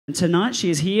Tonight she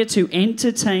is here to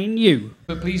entertain you.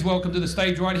 But please welcome to the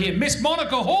stage right here, Miss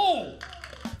Monica Hall.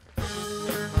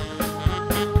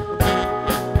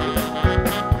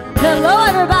 Hello,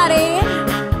 everybody.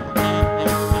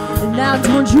 Now,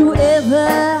 don't you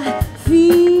ever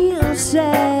feel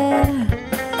sad?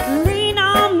 Lean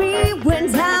on me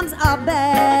when times are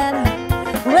bad.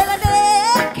 When the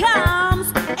day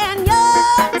comes and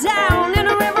you're down in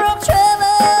a river of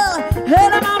trouble,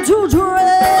 and I'm out to drown.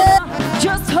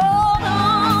 Just hold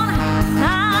on,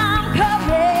 I'm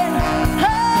coming.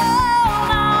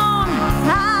 Hold on,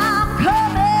 I'm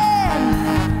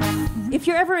coming. If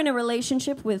you're ever in a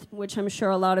relationship with, which I'm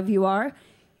sure a lot of you are,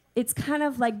 it's kind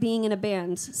of like being in a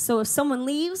band. So if someone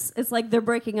leaves, it's like they're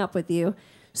breaking up with you.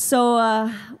 So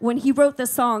when he wrote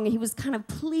this song, he was kind of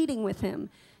pleading with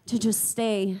him to just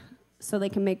stay so they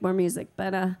can make more music.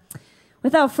 But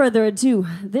without further ado,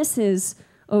 this is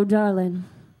Oh Darling.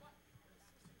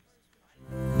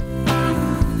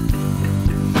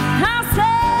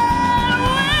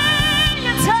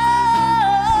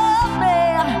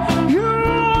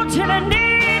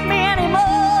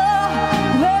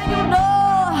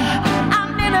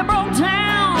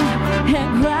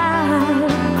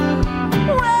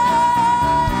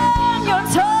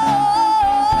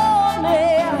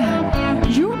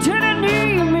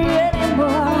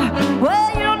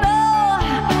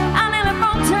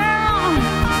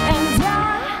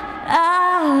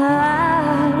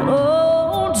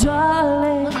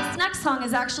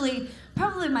 Is actually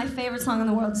probably my favorite song in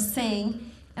the world to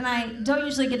sing, and I don't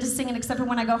usually get to sing it except for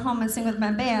when I go home and sing with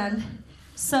my band.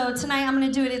 So tonight I'm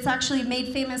going to do it. It's actually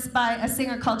made famous by a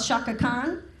singer called Chaka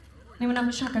Khan. Anyone know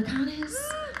who Chaka Khan is?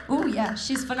 Oh yeah,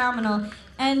 she's phenomenal.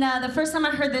 And the first time I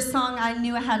heard this song, I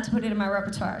knew I had to put it in my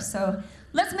repertoire. So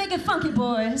let's make it funky,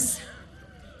 boys.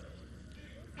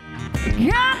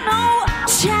 Got no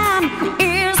time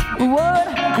is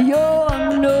what you're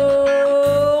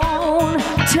known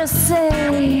to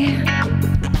say,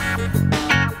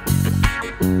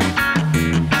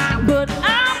 but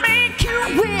I'll make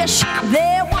you wish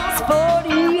there was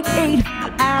 48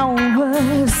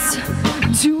 hours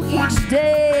to each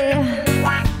day.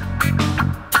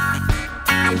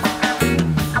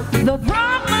 The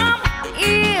problem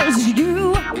is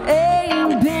you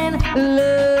ain't been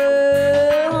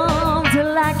loved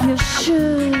like you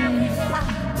should.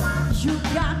 You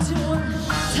got to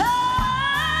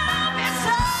tell me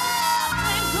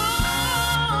something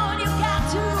good. You got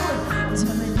to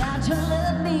tell me that you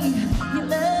love me. You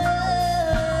love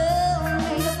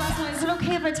me. Is it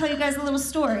okay if I tell you guys a little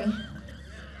story?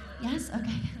 Yes?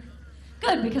 Okay.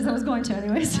 Good, because I was going to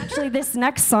anyways. Actually, this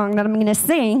next song that I'm going to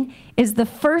sing is the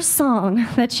first song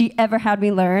that she ever had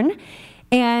me learn.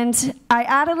 And I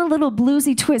added a little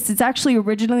bluesy twist. It's actually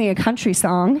originally a country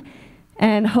song.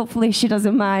 And hopefully she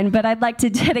doesn't mind. But I'd like to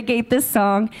dedicate this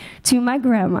song to my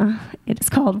grandma. It is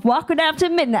called Walking After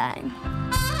Midnight.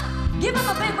 Give them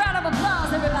a big round of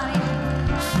applause, everybody.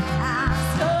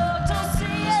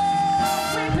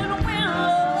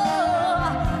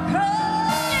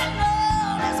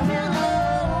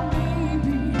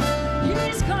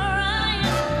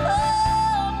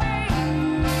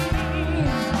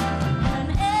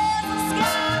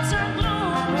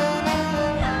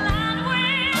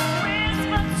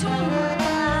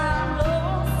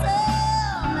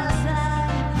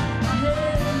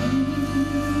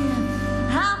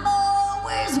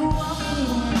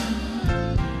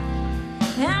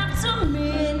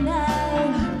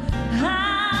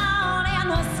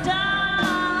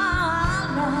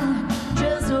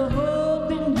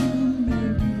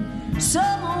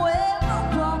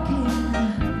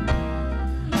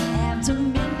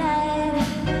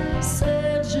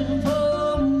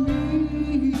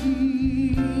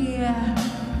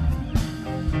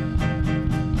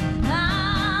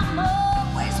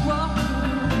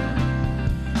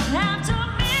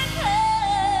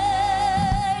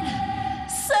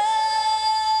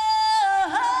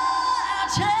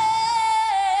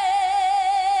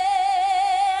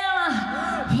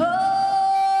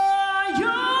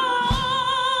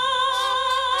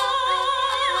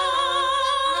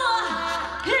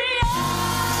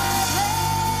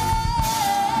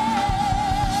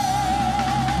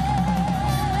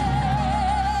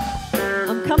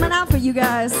 Coming out for you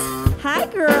guys. Hi,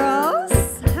 girls.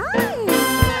 Hi.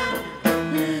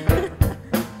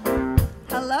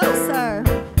 Hello, sir.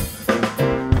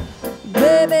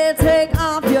 Baby, take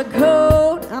off your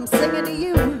coat. I'm singing to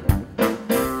you.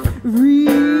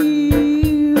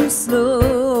 Real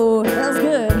slow. That was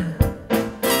good.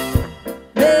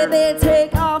 Baby,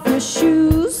 take off your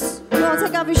shoes. You want to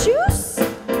take off your shoes?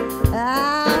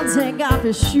 I'll take off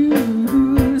your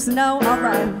shoes. No, all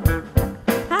right.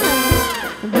 Hi.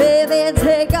 can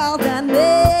take all that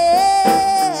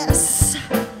mess.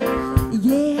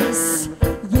 Yes,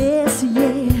 yes,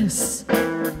 yes.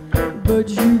 But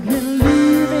you can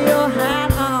leave your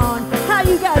hat on. How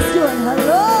you guys doing?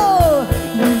 Hello.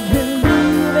 You can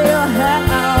leave your hat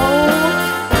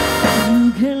on.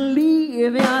 You can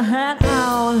leave your hat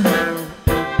on.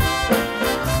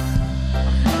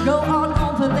 Go on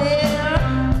over there.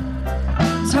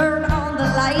 Turn on the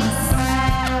lights.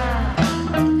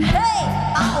 Hey,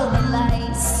 all the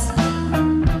lights.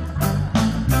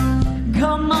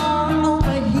 Come on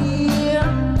over here.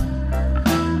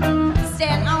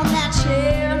 Stand on that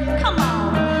chair. Come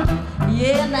on.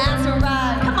 Yeah, that's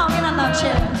right. Come on, get on that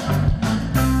chair.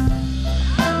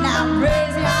 Now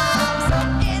raise your arms up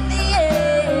in the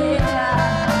air.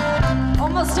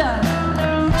 Almost done.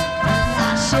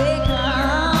 Now shake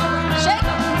them. Shake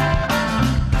them.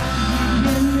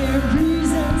 Give me a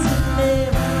reason to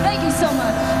live. Thank you so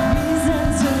much. Reason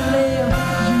to live.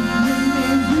 You give me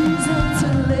reason to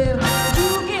live. You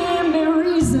give me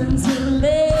reason to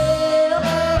live.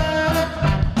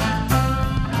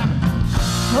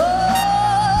 Oh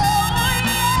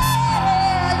yeah,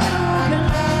 you can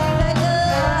lay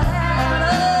your hand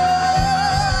up.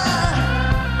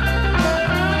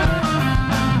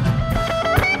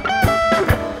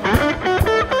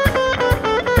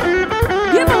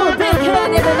 Give them a big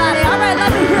hand, everybody. All right,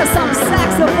 let me hear some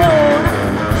saxophone.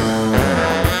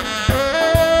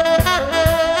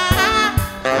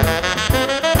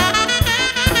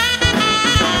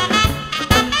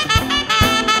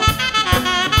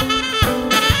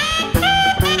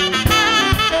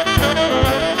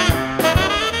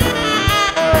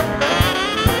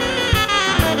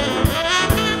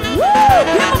 Woo!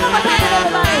 Give them a hand,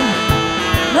 everybody.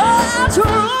 No, I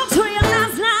drove to you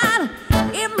last night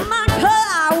in my car.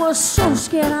 I was so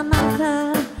scared I might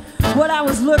find what I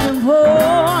was looking for.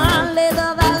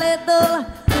 Little by little,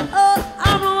 oh,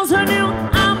 I'm losing you,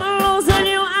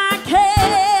 I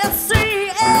can't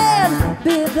see it.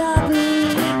 Bit by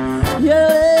bit, your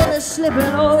love is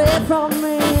slipping away from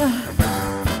me.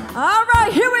 All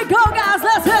right, here we go, guys.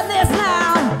 Let's hit this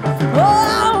now. Oh,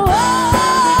 oh,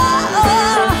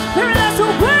 oh, here that's the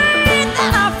way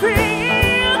that I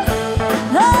feel.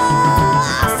 Oh,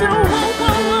 I still won't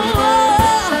go on.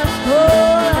 Oh,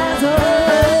 that's the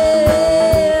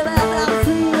way that I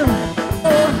feel.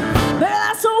 Oh, baby,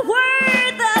 that's the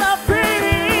way that I feel.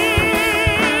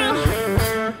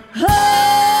 Oh.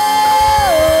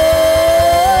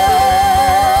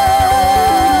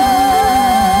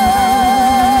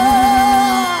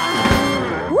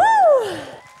 Woo!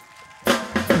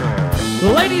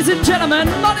 Ladies and gentlemen,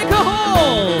 Monica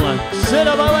Hall. 是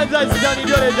的，朋友们，再次将您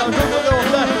热烈掌声送给我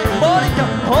们的 Monica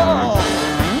Hall。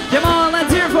 Come on,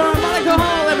 let's hear for Monica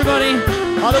Hall, everybody.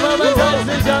 好的，朋友们，再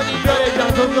次将您热烈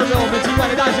掌声送给我们今晚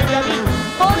的大型嘉宾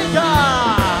Monica